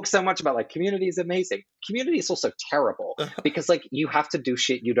 we talk so much about, like, community is amazing. Community is also terrible because, like, you have to do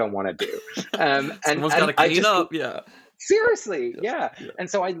shit you don't want to do. Someone's got to clean up. Yeah. Seriously, yeah. And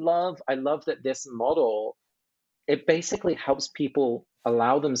so I love that this model, it basically helps people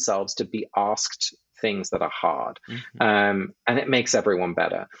allow themselves to be asked things that are hard, and it makes everyone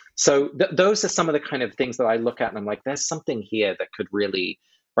better. So those are some of the kind of things that I look at, and I'm like, there's something here that could really,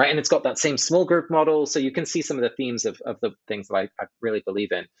 right? And it's got that same small group model, so you can see some of the themes of the things that I really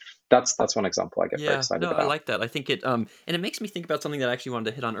believe in. That's one example I get very excited about. I like that. I think it and it makes me think about something that I actually wanted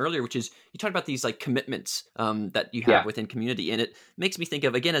to hit on earlier, which is you talked about these like commitments that you have within community, and it makes me think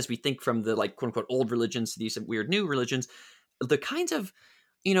of, again, as we think from the like quote unquote old religions to these weird new religions, the kinds of,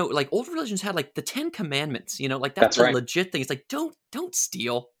 like old religions had like the 10 commandments, like that's a legit thing. It's like, don't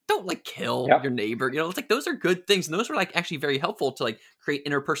steal, don't like kill your neighbor. It's like, those are good things. And those were like actually very helpful to like create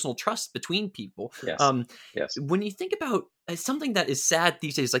interpersonal trust between people. Yes. When you think about something that is sad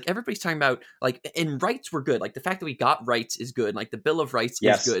these days, like everybody's talking about like, and rights were good. Like the fact that we got rights is good. Like the Bill of Rights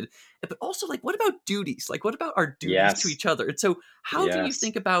is good. But also like, what about duties? Like what about our duties to each other? And so how do you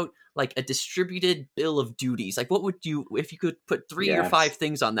think about like a distributed bill of duties? Like what would you, if you could put 3 or 5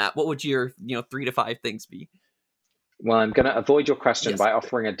 things on that, what would your, 3 to 5 things be? Well, I'm going to avoid your question by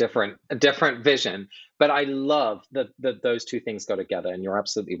offering a different vision, but I love that those two things go together, and you're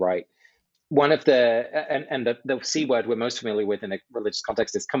absolutely right. One of the C word we're most familiar with in a religious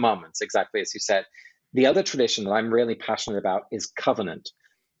context is commandments, exactly as you said. The other tradition that I'm really passionate about is covenant.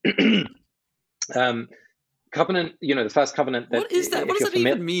 Covenant, the first covenant. What is that? What does that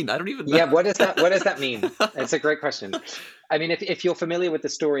even mean? I don't even know. Yeah, what does that mean? It's a great question. I mean, if you're familiar with the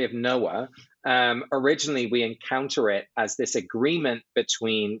story of Noah, originally we encounter it as this agreement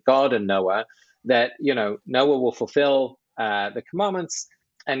between God and Noah that, Noah will fulfill the commandments,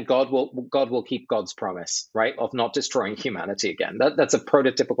 and God will keep God's promise, right, of not destroying humanity again. That's a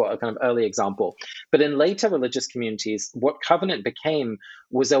prototypical kind of early example. But in later religious communities, what covenant became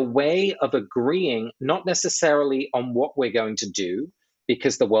was a way of agreeing, not necessarily on what we're going to do,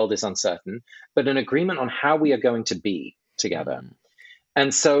 because the world is uncertain, but an agreement on how we are going to be together.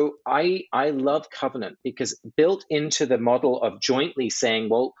 And so I love covenant because built into the model of jointly saying,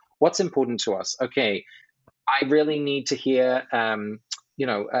 well, what's important to us? Okay, I really need to hear, and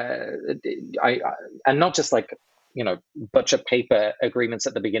not just like, butcher paper agreements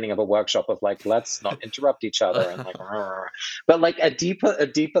at the beginning of a workshop of like, let's not interrupt each other and like, but like a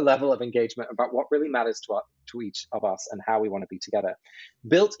deeper level of engagement about what really matters to each of us and how we want to be together.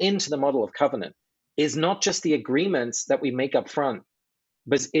 Built into the model of covenant is not just the agreements that we make up front,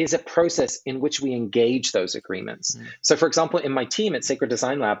 but is a process in which we engage those agreements. So for example, in my team at Sacred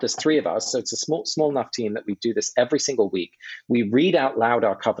Design Lab, there's 3 of us. So it's a small enough team that we do this every single week. We read out loud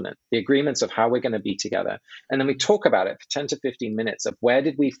our covenant, the agreements of how we're going to be together. And then we talk about it for 10 to 15 minutes of where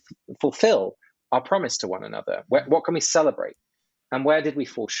did we fulfill our promise to one another? What can we celebrate? And where did we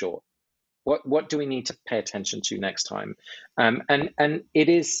fall short? What do we need to pay attention to next time? And it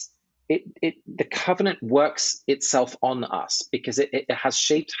is... the covenant works itself on us because it has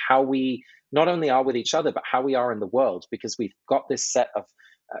shaped how we not only are with each other, but how we are in the world, because we've got this set of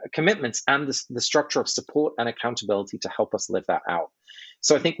commitments and the structure of support and accountability to help us live that out.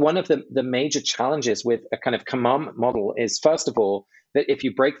 So I think one of the major challenges with a kind of commandment model is, first of all, that if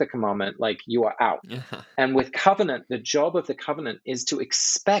you break the commandment, like, you are out. And with covenant, the job of the covenant is to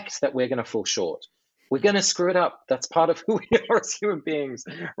expect that we're going to fall short. We're going to screw it up. That's part of who we are as human beings,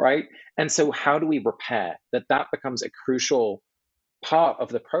 right? And so how do we repair that? That becomes a crucial part of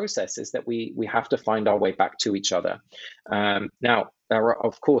the process, is that we have to find our way back to each other. Now, there are,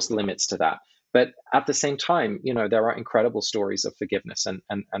 of course, limits to that. But at the same time, there are incredible stories of forgiveness and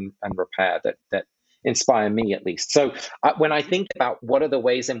repair that inspire me, at least. So when I think about what are the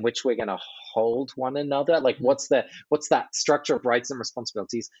ways in which we're going to hold one another, like what's that structure of rights and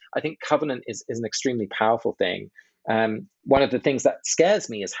responsibilities, I think covenant is an extremely powerful thing. One of the things that scares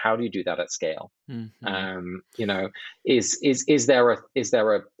me is, how do you do that at scale? Is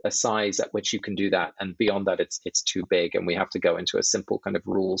there a size at which you can do that, and beyond that it's too big, and we have to go into a simple kind of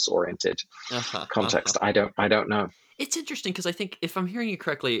rules oriented context? I don't know. It's interesting, because I think, if I'm hearing you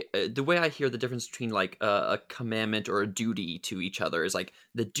correctly, the way I hear the difference between like a commandment or a duty to each other is, like,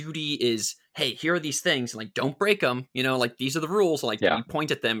 the duty is, hey, here are these things, and, like, don't break them, like, these are the rules, like, you point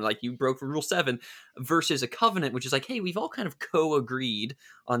at them, like, you broke rule 7, versus a covenant, which is like, hey, we've all kind of co-agreed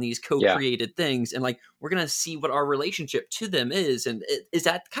on these co-created things, and, like, we're gonna see what our relationship to them is. And is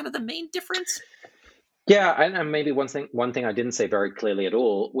that kind of the main difference? Yeah, and maybe one thing I didn't say very clearly at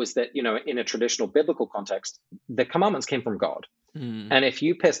all was that, in a traditional biblical context, the commandments came from God. And if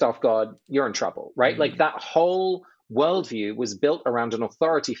you pissed off God, you're in trouble, right? Like, that whole worldview was built around an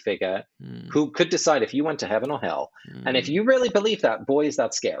authority figure who could decide if you went to heaven or hell. And if you really believe that, boy, is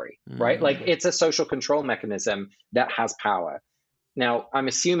that scary, right? Like, it's a social control mechanism that has power. Now, I'm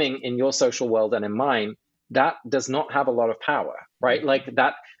assuming in your social world and in mine, that does not have a lot of power, right? Like,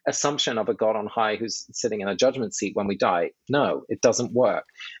 that assumption of a God on high who's sitting in a judgment seat when we die, no, it doesn't work.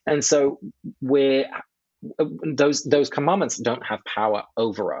 And so those commandments don't have power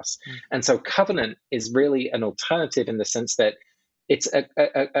over us. And so covenant is really an alternative, in the sense that it's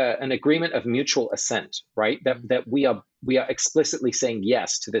an agreement of mutual assent, right? That we are explicitly saying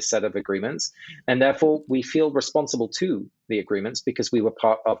yes to this set of agreements, and therefore we feel responsible to the agreements because we were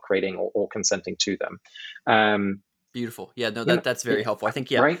part of creating or consenting to them. Beautiful. Yeah, no, that's very helpful. I think,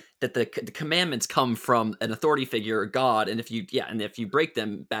 right? That the commandments come from an authority figure, God, and if you break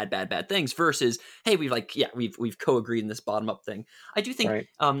them, bad things, versus, hey, we've co-agreed in this bottom up thing. I do think,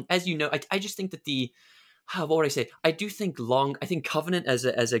 as you know, I just think that what would I say? I do think covenant as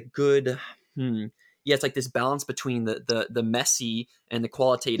a good, it's like this balance between the messy and the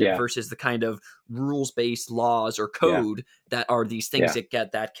qualitative versus the kind of rules-based laws or code that are these things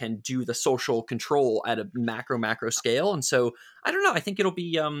that can do the social control at a macro scale. And so I don't know. I think it'll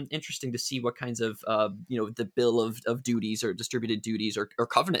be interesting to see what kinds of the bill of duties or distributed duties or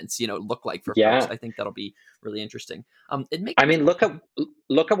covenants look like for folks. I think that'll be really interesting. Look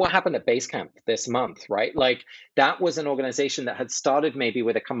at what happened at Basecamp this month, right? Like, that was an organization that had started maybe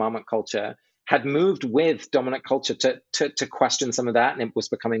with a commandment culture, had moved with dominant culture to question some of that, and it was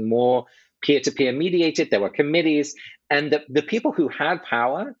becoming more peer-to-peer mediated. There were committees, and the people who had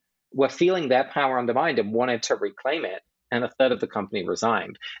power were feeling their power undermined and wanted to reclaim it, and a third of the company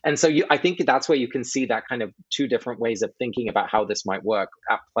resigned. And so I think that's where you can see that kind of two different ways of thinking about how this might work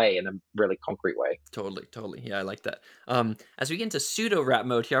at play in a really concrete way. Totally. Yeah, I like that. As we get into pseudo rap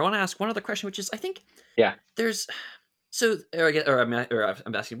mode here, I want to ask one other question, which is, I think there's... So, I'm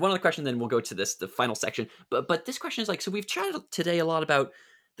asking one other question, then we'll go to the final section. But this question is like, so we've chatted today a lot about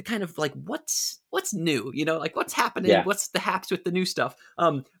the kind of like, what's new, like what's happening, what's the haps with the new stuff,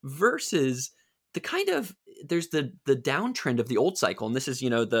 versus the kind of, there's the downtrend of the old cycle. And this is,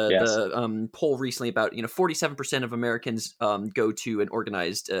 the poll recently about, 47% of Americans go to an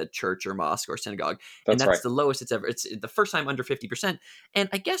organized church or mosque or synagogue. That's the lowest it's ever. It's the first time under 50%. And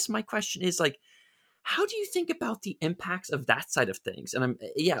I guess my question is like, how do you think about the impacts of that side of things? And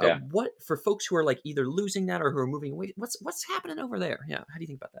what for folks who are like either losing that or who are moving away? What's happening over there? Yeah, how do you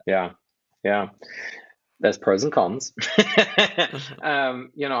think about that? Yeah. There's pros and cons.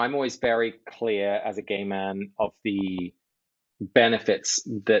 I'm always very clear as a gay man of the benefits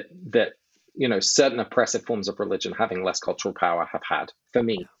that certain oppressive forms of religion having less cultural power have had for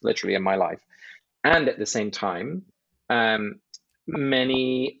me, literally in my life, and at the same time,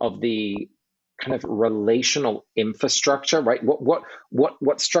 many of the kind of relational infrastructure, right?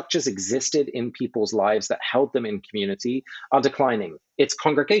 What structures existed in people's lives that held them in community are declining. It's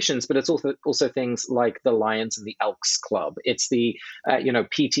congregations, but it's also things like the Lions and the Elks Club. It's the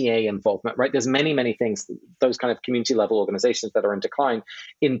PTA involvement, right? There's many things, those kind of community level organizations that are in decline,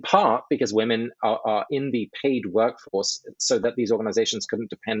 in part because women are in the paid workforce, so that these organizations couldn't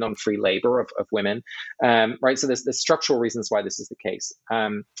depend on free labor of women, right? So there's structural reasons why this is the case.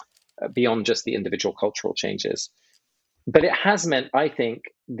 Beyond just the individual cultural changes. But it has meant, I think,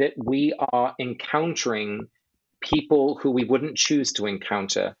 that we are encountering people who we wouldn't choose to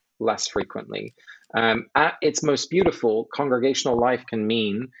encounter less frequently. At its most beautiful, congregational life can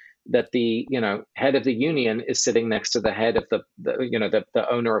mean that the head of the union is sitting next to the head of the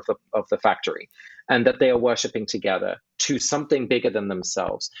owner of the factory, and that they are worshiping together to something bigger than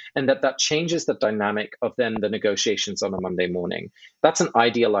themselves, and that changes the dynamic of then the negotiations on a Monday morning. That's an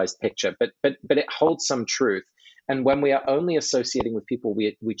idealized picture, but it holds some truth. And when we are only associating with people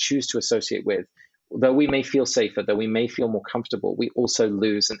we choose to associate with, though we may feel safer, though we may feel more comfortable, we also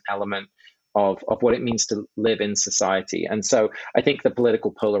lose an element of what it means to live in society. And so I think the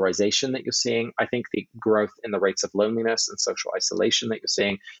political polarization that you're seeing, I think the growth in the rates of loneliness and social isolation that you're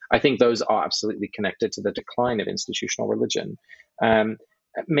seeing, I think those are absolutely connected to the decline of institutional religion.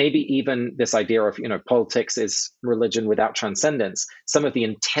 Maybe even this idea of, politics is religion without transcendence. Some of the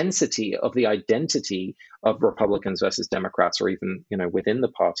intensity of the identity of Republicans versus Democrats, or even, within the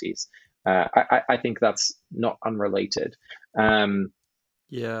parties, I think that's not unrelated.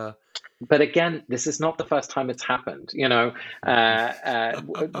 Yeah. But again, this is not the first time it's happened.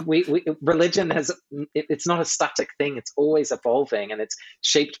 Religion it's not a static thing. It's always evolving, and it's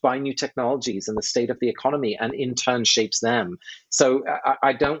shaped by new technologies and the state of the economy, and in turn shapes them. So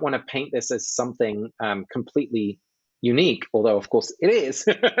I don't want to paint this as something completely unique, although of course it is,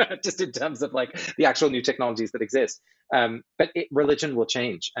 just in terms of like the actual new technologies that exist. But religion will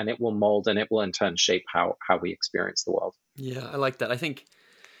change, and it will mold, and it will in turn shape how we experience the world. Yeah, I like that. I think.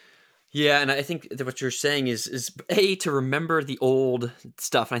 Yeah, and I think that what you're saying is A, to remember the old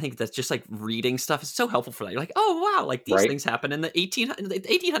stuff. And I think that's just like reading stuff is so helpful for that. You're like, oh, wow, like these things happened in the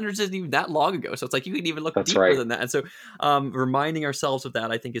 1800s isn't even that long ago. So it's like you can even look deeper than that. And so reminding ourselves of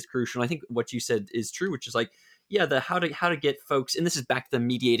that, I think, is crucial. And I think what you said is true, which is like, yeah, the how to get folks, and this is back to the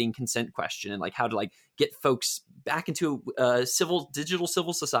mediating consent question, and like how to like get folks back into digital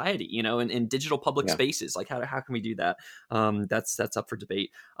civil society, in digital public spaces. Like how can we do that? That's up for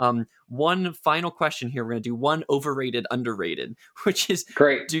debate. One final question here. We're going to do one overrated, underrated, which is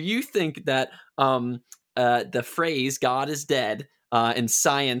great. Do you think that the phrase "God is dead" and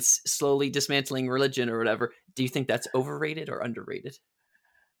science slowly dismantling religion or whatever, do you think that's overrated or underrated?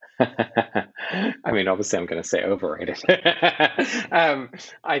 I mean, obviously, I'm going to say overrated.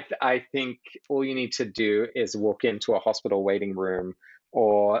 I think all you need to do is walk into a hospital waiting room,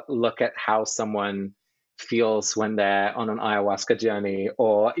 or look at how someone feels when they're on an ayahuasca journey,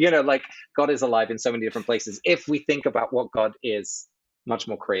 or, like God is alive in so many different places. If we think about what God is much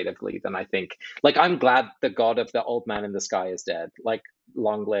more creatively, than I think, like, I'm glad the God of the old man in the sky is dead. Like,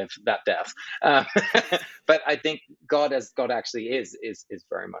 long live that death. But I think God actually is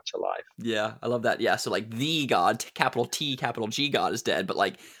very much alive. Yeah, I love that. Yeah, so like the God, capital T, capital G, God is dead, but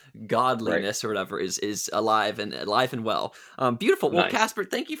like godliness or whatever is alive and well. Beautiful. Well, nice. Casper,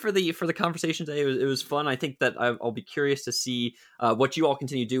 thank you for the conversation today. It was fun. I think that I'll be curious to see what you all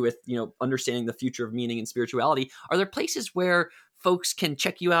continue to do with understanding the future of meaning and spirituality. Are there places where folks can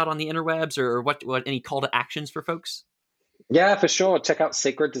check you out on the interwebs, or what any call to actions for folks? Yeah, for sure. Check out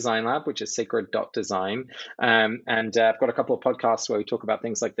Sacred Design Lab, which is sacred.design. And I've got a couple of podcasts where we talk about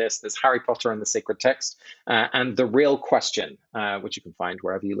things like this. There's Harry Potter and the Sacred Text, and The Real Question, which you can find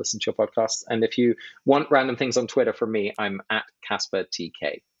wherever you listen to your podcasts. And if you want random things on Twitter from me, I'm at Casper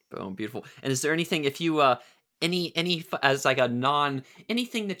TK. Boom, beautiful. And is there anything, if you any as like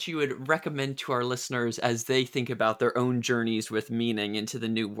anything that you would recommend to our listeners as they think about their own journeys with meaning into the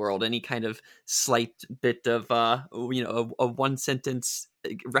new world? Any kind of slight bit of a one sentence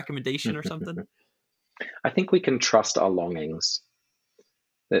recommendation or something? I think we can trust our longings.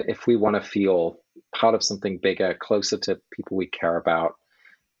 That if we want to feel part of something bigger, closer to people we care about,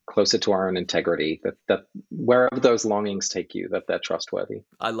 closer to our own integrity, that wherever those longings take you, that they're trustworthy.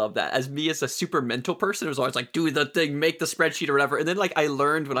 I love that. As a super mental person, it was always like, do the thing, make the spreadsheet or whatever. And then like I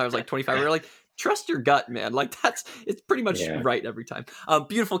learned when I was like 25, we were like, trust your gut, man. Like it's pretty much right every time.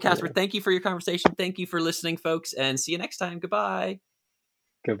 Beautiful, Casper. Thank you for your conversation. Thank you for listening, folks, and see you next time. Goodbye.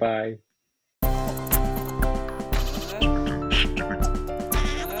 Goodbye.